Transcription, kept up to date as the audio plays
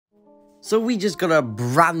So we just got a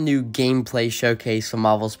brand new gameplay showcase for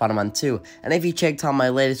Marvel Spider-Man 2, and if you checked out my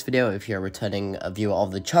latest video, if you're a returning viewer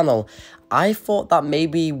of the channel, I thought that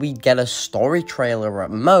maybe we'd get a story trailer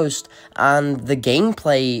at most, and the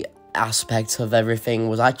gameplay aspect of everything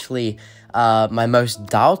was actually my most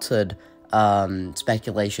doubted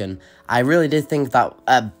speculation. I really did think that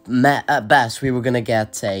at best we were gonna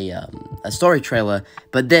get a story trailer,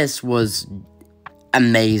 but this was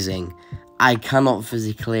amazing. I cannot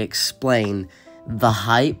physically explain the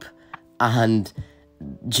hype and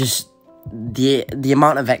just the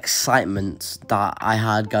amount of excitement that I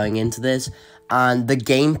had going into this, and the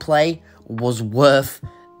gameplay was worth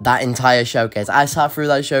that entire showcase. I sat through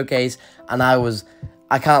that showcase and I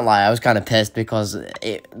can't lie, I was kind of pissed because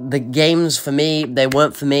the games for me, they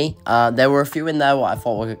weren't for me. There were a few in there what I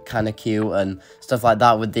thought were kind of cute and stuff like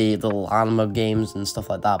that with the little animal games and stuff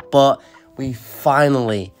like that, but we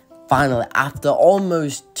finally, after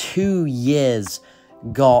almost 2 years,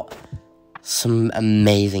 got some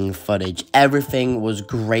amazing footage. Everything was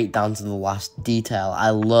great down to the last detail.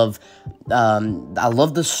 I love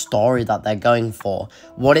the story that they're going for.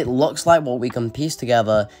 What it looks like, what we can piece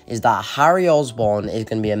together, is that Harry Osborn is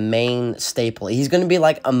going to be a main staple. He's going to be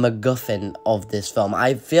like a MacGuffin of this film.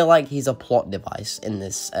 I feel like he's a plot device in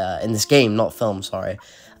this game, not film, sorry.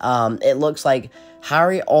 It looks like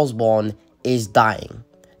Harry Osborn is dying.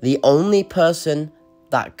 The only person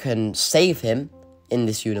that can save him in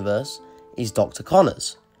this universe is Dr.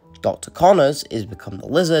 Connors. Dr. Connors is become the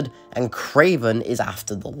Lizard, and Craven is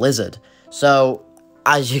after the Lizard. So,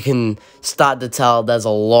 as you can start to tell, there's a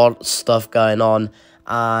lot of stuff going on,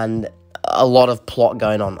 and a lot of plot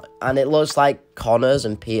going on. And it looks like Connors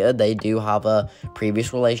and Peter, they do have a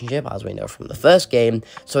previous relationship, as we know from the first game.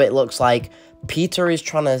 So it looks like Peter is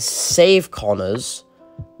trying to save Connors,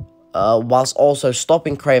 whilst also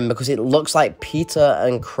stopping Craven, because it looks like Peter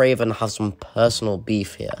and Craven have some personal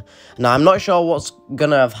beef here. Now, I'm not sure what's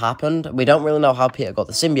gonna have happened. We don't really know how Peter got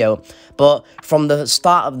the symbiote, but from the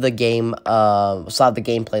start of the game,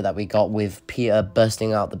 gameplay that we got with Peter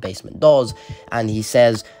bursting out the basement doors, and he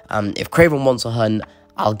says, if Craven wants a hunt,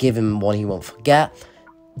 I'll give him one he won't forget.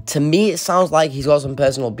 To me, it sounds like he's got some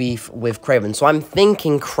personal beef with Craven, so I'm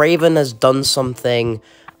thinking Craven has done something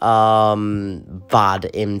bad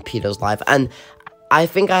in Peter's life, and I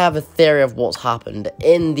think I have a theory of what's happened.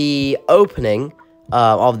 In the opening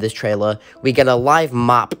of this trailer, we get a live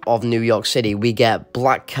map of New York City. We get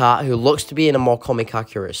Black Cat, who looks to be in a more comic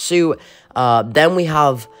accurate suit. Then we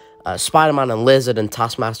have Spider-Man and Lizard and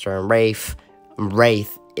Taskmaster and Wraith.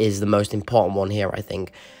 Wraith is the most important one here, I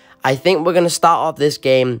think. I think we're going to start off this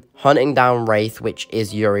game hunting down Wraith, which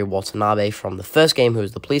is Yuri Watanabe from the first game, who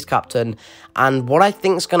is the police captain. And what I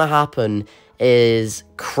think is going to happen is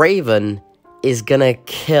Craven is going to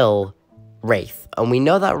kill Wraith. And we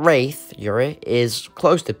know that Wraith, Yuri, is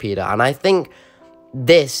close to Peter. And I think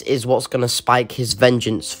this is what's going to spike his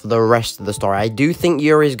vengeance for the rest of the story. I do think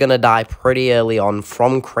Yuri is going to die pretty early on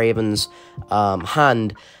from Craven's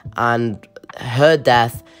hand. And her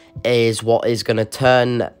death is what is going to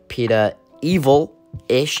turn Peter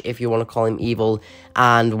evil-ish, if you want to call him evil,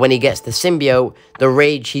 and when he gets the symbiote, the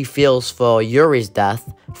rage he feels for Yuri's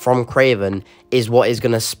death from Craven is what is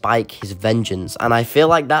going to spike his vengeance, and I feel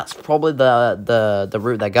like that's probably the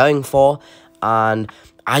route they're going for, and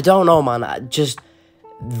I don't know, man,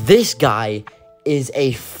 this guy is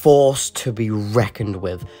a force to be reckoned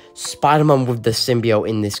with. Spider-Man with the symbiote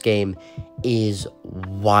in this game is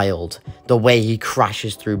wild. The way he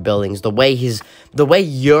crashes through buildings, the way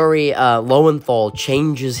Yuri Lowenthal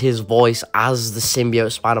changes his voice as the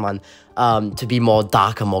symbiote Spider-Man to be more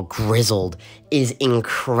darker, more grizzled, is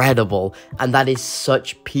incredible. And that is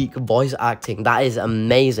such peak voice acting. That is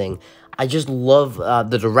amazing. I just love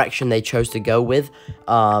the direction they chose to go with,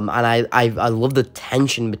 and I love the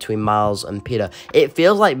tension between Miles and Peter. It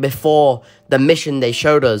feels like before the mission they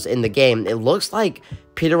showed us in the game, it looks like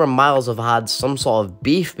Peter and Miles have had some sort of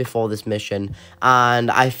beef before this mission,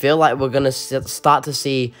 and I feel like we're going to start to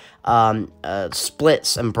see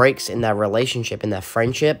splits and breaks in their relationship, in their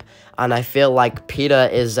friendship, and I feel like Peter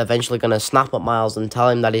is eventually going to snap at Miles and tell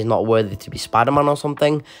him that he's not worthy to be Spider-Man or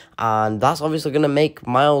something, and that's obviously going to make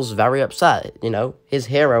Miles very upset. You know, his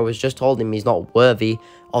hero has just told him he's not worthy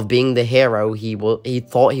of being the hero he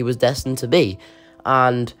thought he was destined to be,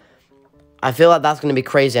 and I feel like that's going to be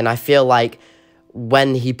crazy, and I feel like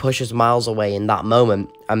when he pushes Miles away in that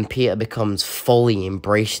moment, and Peter becomes fully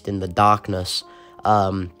embraced in the darkness,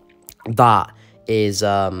 that is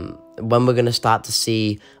when we're going to start to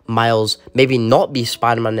see Miles maybe not be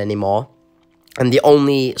Spider-Man anymore, And the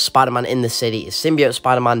only Spider-Man in the city is Symbiote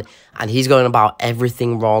Spider-Man, and he's going about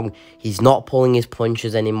everything wrong. He's not pulling his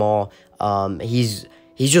punches anymore. He's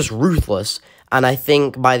just ruthless. And I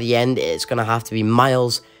think by the end, it's going to have to be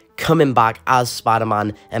Miles coming back as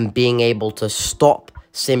Spider-Man and being able to stop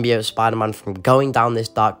Symbiote Spider-Man from going down this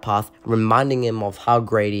dark path, reminding him of how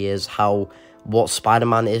great he is, what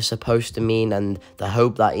Spider-Man is supposed to mean, and the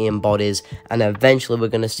hope that he embodies. And eventually we're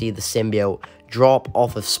going to see the symbiote drop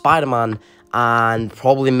off of Spider-Man and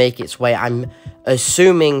probably make its way, I'm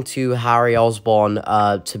assuming, to Harry Osborn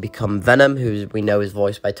to become Venom, who we know is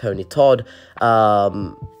voiced by Tony Todd.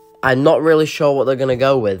 I'm not really sure what they're going to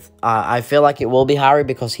go with. I feel like it will be Harry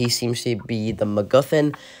because he seems to be the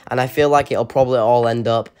MacGuffin, and I feel like it'll probably all end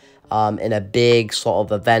up in a big sort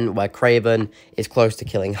of event where Kraven is close to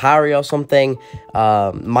killing Harry or something.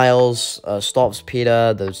 Miles stops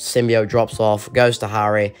Peter, the symbiote drops off, goes to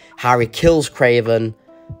Harry. Harry kills Kraven,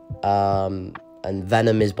 and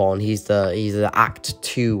Venom is born. He's the Act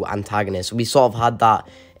 2 antagonist. We sort of had that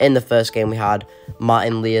in the first game. We had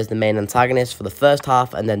Martin Lee as the main antagonist for the first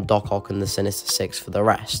half, and then Doc Ock and the Sinister Six for the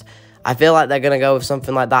rest. I feel like they're going to go with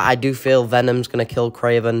something like that. I do feel Venom's going to kill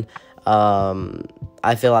Kraven.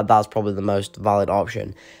 I feel like that's probably the most valid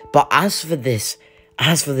option. But as for this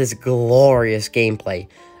glorious gameplay,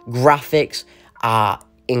 graphics are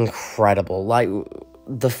incredible. Like,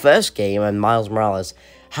 the first game and Miles Morales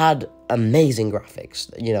had amazing graphics,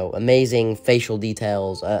 you know, amazing facial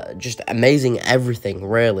details, just amazing everything,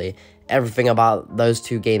 really. Everything about those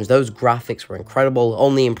two games, those graphics were incredible,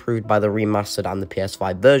 only improved by the remastered and the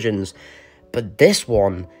PS5 versions. But this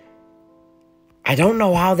one, I don't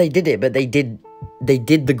know how they did it, but they did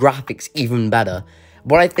the graphics even better.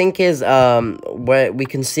 What I think is where we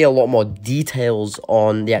can see a lot more details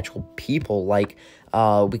on the actual people. Like,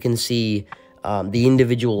 we can see the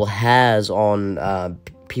individual hairs on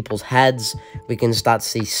people's heads. We can start to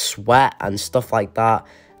see sweat and stuff like that,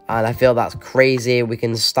 and I feel that's crazy. We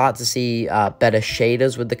can start to see better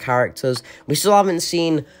shaders with the characters. We still haven't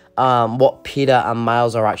seen what Peter and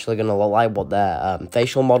Miles are actually going to look like, what their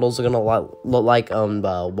facial models are going to look like,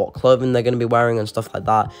 what clothing they're going to be wearing and stuff like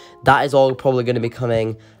that. That is all probably going to be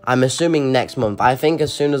coming, I'm assuming, next month. I think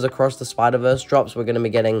as soon as Across the Spider-Verse drops, we're going to be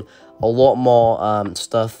getting a lot more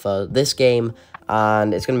stuff for this game,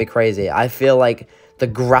 and it's going to be crazy. I feel like the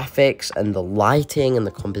graphics and the lighting and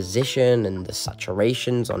the composition and the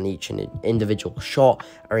saturations on each individual shot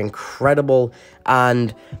are incredible.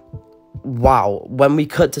 And wow, when we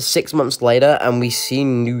cut to 6 months later and we see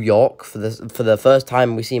New York for the first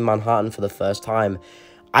time, we see Manhattan for the first time,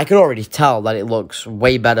 I can already tell that it looks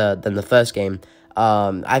way better than the first game.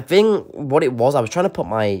 I think what it was, I was trying to put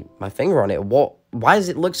my finger on it. Why does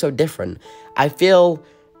it look so different? I feel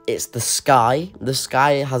it's the sky. The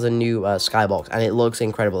sky has a new skybox, and it looks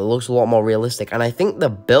incredible. It looks a lot more realistic, and I think the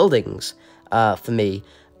buildings, for me,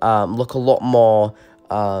 look a lot more.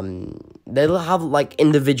 They'll have like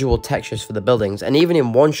individual textures for the buildings, and even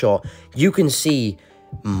in one shot, you can see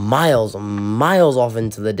miles and miles off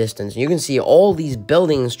into the distance. You can see all these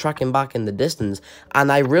buildings tracking back in the distance,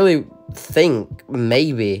 and I really think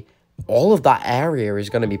maybe all of that area is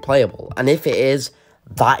going to be playable, and if it is,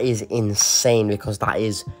 that is insane, because that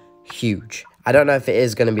is huge. I don't know if it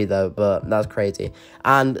is going to be, though, but that's crazy.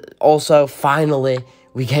 And also, finally,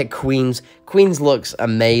 we get Queens. Queens looks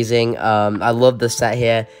amazing. I love the set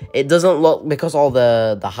here. It doesn't look, because all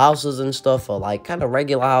the houses and stuff are like kind of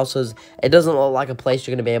regular houses, it doesn't look like a place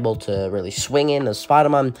you're going to be able to really swing in as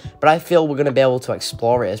Spider-Man, but I feel we're going to be able to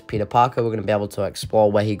explore it as Peter Parker. We're going to be able to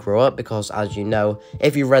explore where he grew up, because as you know,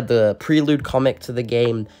 if you read the prelude comic to the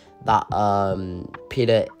game, that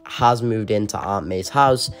Peter has moved into Aunt May's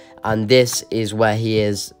house, and this is where he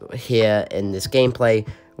is here in this gameplay,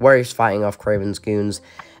 where he's fighting off Kraven's goons.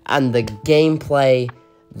 And the gameplay,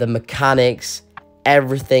 the mechanics,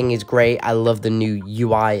 everything is great. I love the new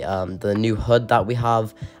UI, the new HUD that we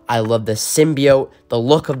have. I love the symbiote. The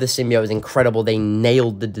look of the symbiote is incredible. They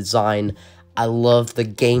nailed the design. I love the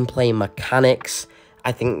gameplay mechanics.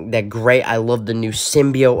 I think they're great. I love the new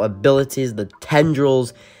symbiote abilities, the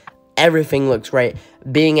tendrils. Everything looks great.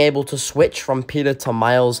 Being able to switch from Peter to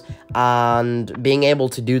Miles and being able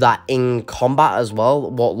to do that in combat as well,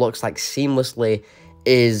 what looks like seamlessly,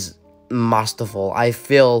 is masterful. I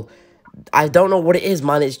don't know what it is,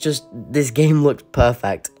 man. It's just, this game looks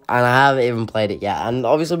perfect, and I haven't even played it yet. And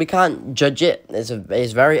obviously, we can't judge it.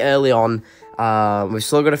 It's very early on. We've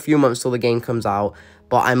still got a few months till the game comes out.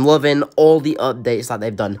 But I'm loving all the updates that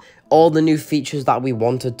they've done. All the new features that we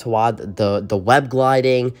wanted to add. The web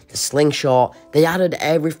gliding, the slingshot. They added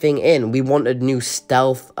everything in. We wanted new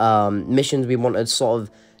stealth missions. We wanted sort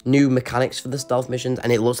of new mechanics for the stealth missions,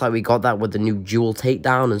 and it looks like we got that with the new dual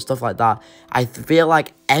takedown and stuff like that. I feel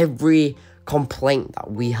like every complaint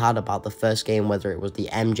that we had about the first game, whether it was the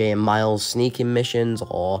MJ and Miles sneaking missions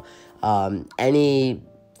or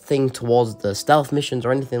anything towards the stealth missions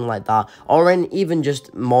or anything like that, or even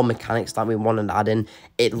just more mechanics that we wanted to add in,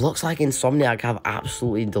 it looks like Insomniac have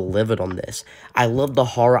absolutely delivered on this. I love the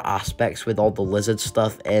horror aspects with all the lizard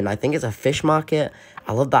stuff, and I think it's a fish market.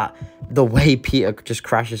 I love that the way Peter just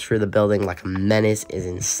crashes through the building like a menace is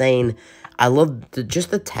insane. I love just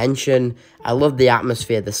the tension. I love the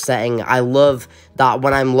atmosphere, the setting. I love that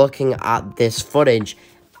when I'm looking at this footage,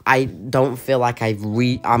 I don't feel like I'm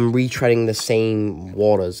retreading the same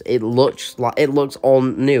waters. It looks all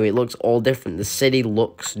new. It looks all different. The city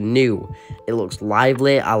looks new. It looks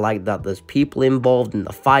lively. I like that there's people involved in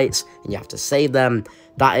the fights and you have to save them.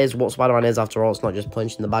 That is what Spider-Man is after all. It's not just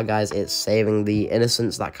punching the bad guys. It's saving the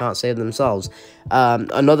innocents that can't save themselves.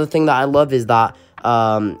 Another thing that I love is that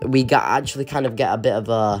we actually kind of get a bit of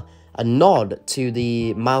a nod to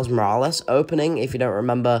the Miles Morales opening. If you don't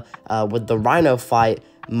remember, with the Rhino fight,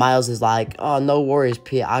 Miles is like, oh, no worries,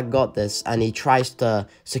 Pete, I got this. And he tries to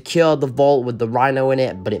secure the vault with the Rhino in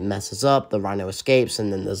it, but it messes up. The Rhino escapes,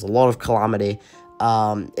 and then there's a lot of calamity.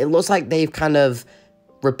 It looks like they've kind of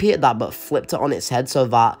repeated that, but flipped it on its head so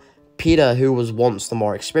that Peter, who was once the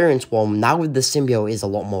more experienced one, now with the symbiote is a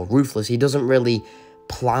lot more ruthless. He doesn't really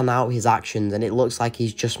plan out his actions, and it looks like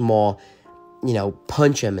he's just more, you know,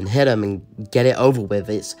 punch him and hit him and get it over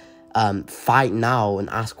with. It's fight now and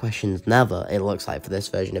ask questions never, it looks like, for this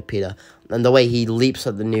version of Peter. And the way he leaps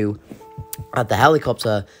at the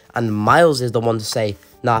helicopter, and Miles is the one to say,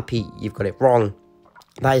 nah, Pete, you've got it wrong.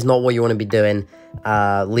 That is not what you want to be doing.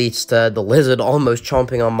 Leads to the lizard almost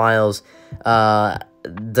chomping on Miles. The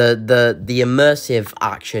immersive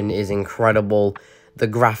action is incredible. The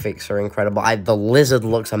graphics are incredible. The lizard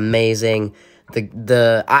looks amazing.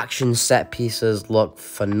 The action set pieces look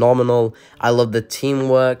phenomenal. I love the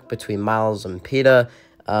teamwork between Miles and Peter.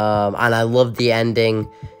 And I love the ending.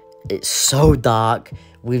 It's so dark.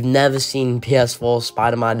 We've never seen PS4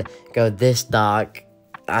 Spider-Man go this dark.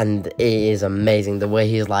 And it is amazing. The way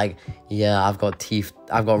he's like, yeah, I've got teeth.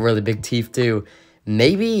 I've got really big teeth too.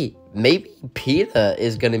 Maybe Peter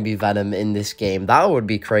is going to be Venom in this game. That would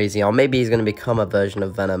be crazy. Or maybe he's going to become a version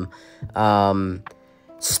of Venom.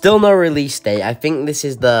 Still no release date. I think this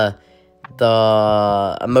is the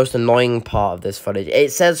most annoying part of this footage.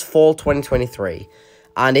 It says fall 2023.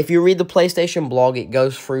 And if you read the PlayStation blog, it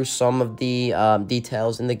goes through some of the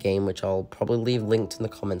details in the game, which I'll probably leave linked in the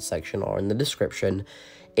comments section or in the description.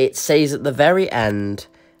 It says at the very end,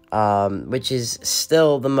 which is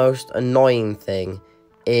still the most annoying thing,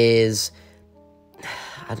 is,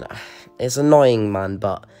 I don't know, it's annoying, man,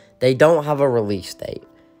 but they don't have a release date.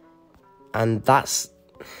 And that's,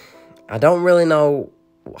 I don't really know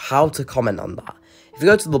how to comment on that. If you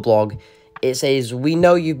go to the blog, it says, we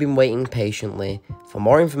know you've been waiting patiently for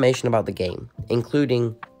more information about the game,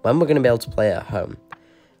 including when we're going to be able to play it at home.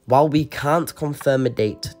 While we can't confirm a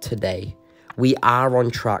date today, we are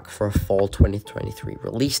on track for a fall 2023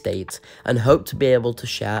 release date and hope to be able to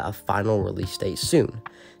share a final release date soon.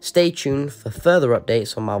 Stay tuned for further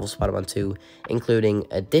updates on Marvel Spider-Man 2, including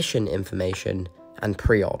edition information and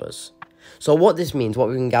pre-orders. So what this means, what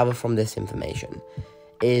we can gather from this information,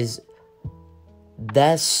 is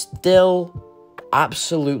they're still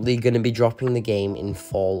absolutely going to be dropping the game in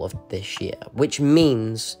fall of this year, which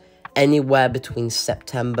means anywhere between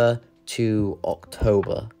September to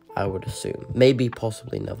October, I would assume. Maybe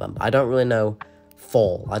possibly November. I don't really know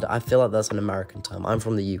fall. I feel like that's an American term. I'm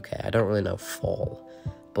from the UK. I don't really know fall.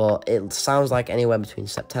 But it sounds like anywhere between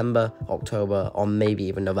September, October, or maybe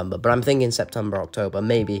even November. But I'm thinking September, October,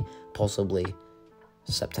 maybe, possibly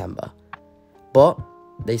September. But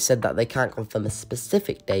they said that they can't confirm a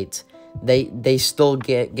specific date. They still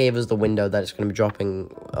gave us the window that it's going to be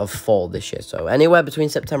dropping of fall this year. So anywhere between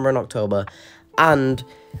September and October. And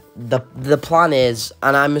the plan is,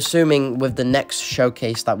 and I'm assuming with the next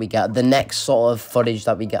showcase that we get, the next sort of footage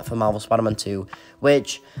that we get for Marvel Spider-Man 2,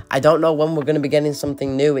 which I don't know when we're going to be getting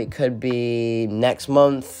something new. It could be next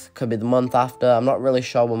month, could be the month after. I'm not really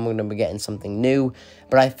sure when we're going to be getting something new.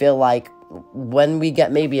 But I feel like when we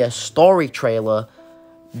get maybe a story trailer,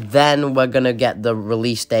 then we're going to get the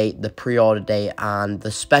release date, the pre-order date, and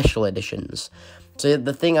the special editions. So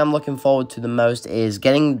the thing I'm looking forward to the most is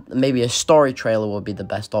getting maybe a story trailer would be the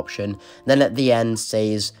best option. Then at the end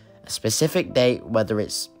says a specific date, whether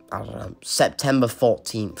it's, I don't know, September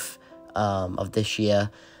 14th of this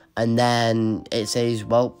year. And then it says,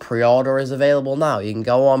 well, pre-order is available now. You can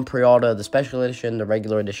go on pre-order the special edition, the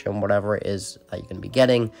regular edition, whatever it is that you're going to be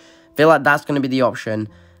getting. I feel like that's going to be the option.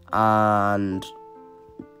 and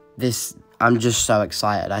I'm just so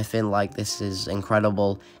excited. I feel like this is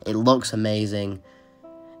incredible. It looks amazing.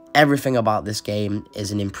 Everything about this game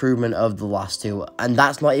is an improvement of the last two, and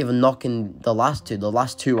that's not even knocking the last two. The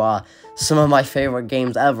last two are some of my favorite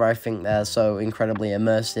games ever. I think they're so incredibly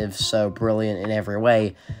immersive, so brilliant in every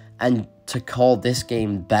way, and to call this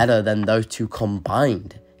game better than those two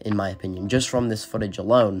combined, in my opinion, just from this footage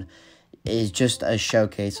alone, is just a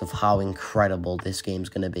showcase of how incredible this game's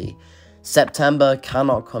going to be. September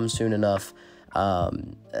cannot come soon enough.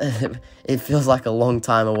 It feels like a long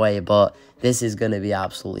time away, but this is going to be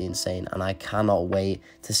absolutely insane, and I cannot wait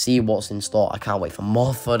to see what's in store. I can't wait for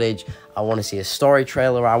more footage. I want to see a story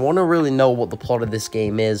trailer. I want to really know what the plot of this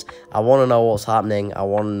game is. I want to know what's happening. I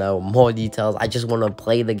want to know more details. I just want to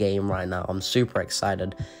play the game right now. I'm super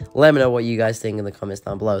excited. Let me know what you guys think in the comments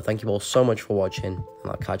down below. Thank you all so much for watching,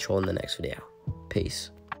 and I'll catch you all in the next video. Peace.